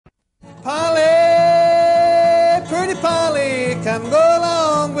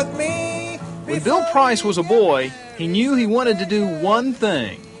Bill Price was a boy, he knew he wanted to do one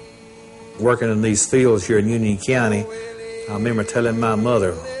thing. Working in these fields here in Union County, I remember telling my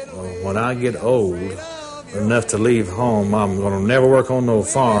mother, when I get old enough to leave home, I'm going to never work on no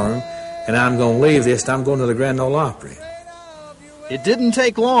farm, and I'm going to leave this, and I'm going to the Grand Ole Opry. It didn't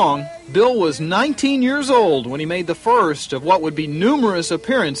take long. Bill was 19 years old when he made the first of what would be numerous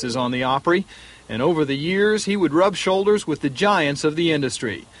appearances on the Opry, and over the years he would rub shoulders with the giants of the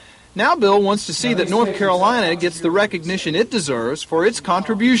industry. Now Bill wants to see that North Carolina gets the recognition it deserves for its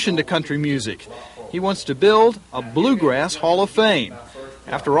contribution to country music. He wants to build a Bluegrass Hall of Fame.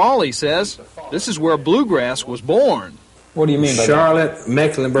 After all, he says, this is where Bluegrass was born. What do you mean by Charlotte, that?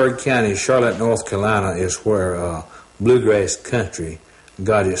 Mecklenburg County, Charlotte, North Carolina is where Bluegrass country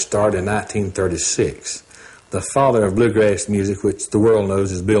got its start in 1936. The father of bluegrass music, which the world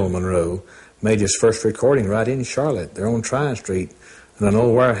knows as Bill Monroe, made his first recording right in Charlotte. They're on Tryon Street in an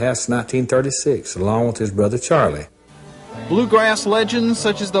old warehouse in 1936, along with his brother Charlie. Bluegrass legends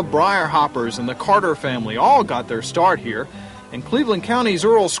such as the Briar Hoppers and the Carter family all got their start here, and Cleveland County's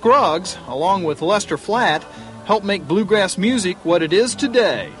Earl Scruggs, along with Lester Flatt, helped make bluegrass music what it is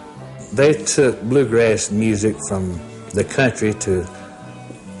today. They took bluegrass music from the country to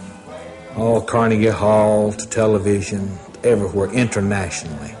all Carnegie Hall, to television, everywhere,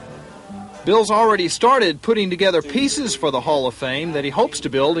 internationally. Bill's already started putting together pieces for the Hall of Fame that he hopes to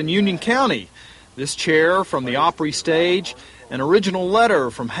build in Union County. This chair from the Opry stage, an original letter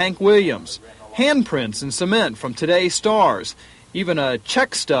from Hank Williams, handprints in cement from today's stars, even a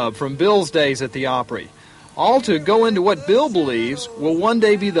check stub from Bill's days at the Opry, all to go into what Bill believes will one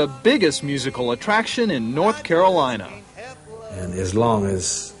day be the biggest musical attraction in North Carolina. And as long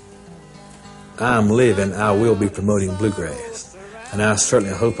as I'm living, I will be promoting bluegrass. And I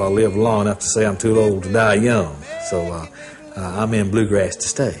certainly hope I'll live long enough to say I'm too old to die young. So I'm in bluegrass to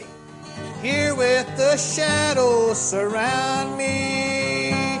stay. Here with the shadows surround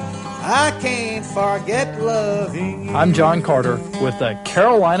me, I can't forget loving you. I'm John Carter with the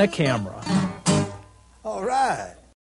Carolina Camera.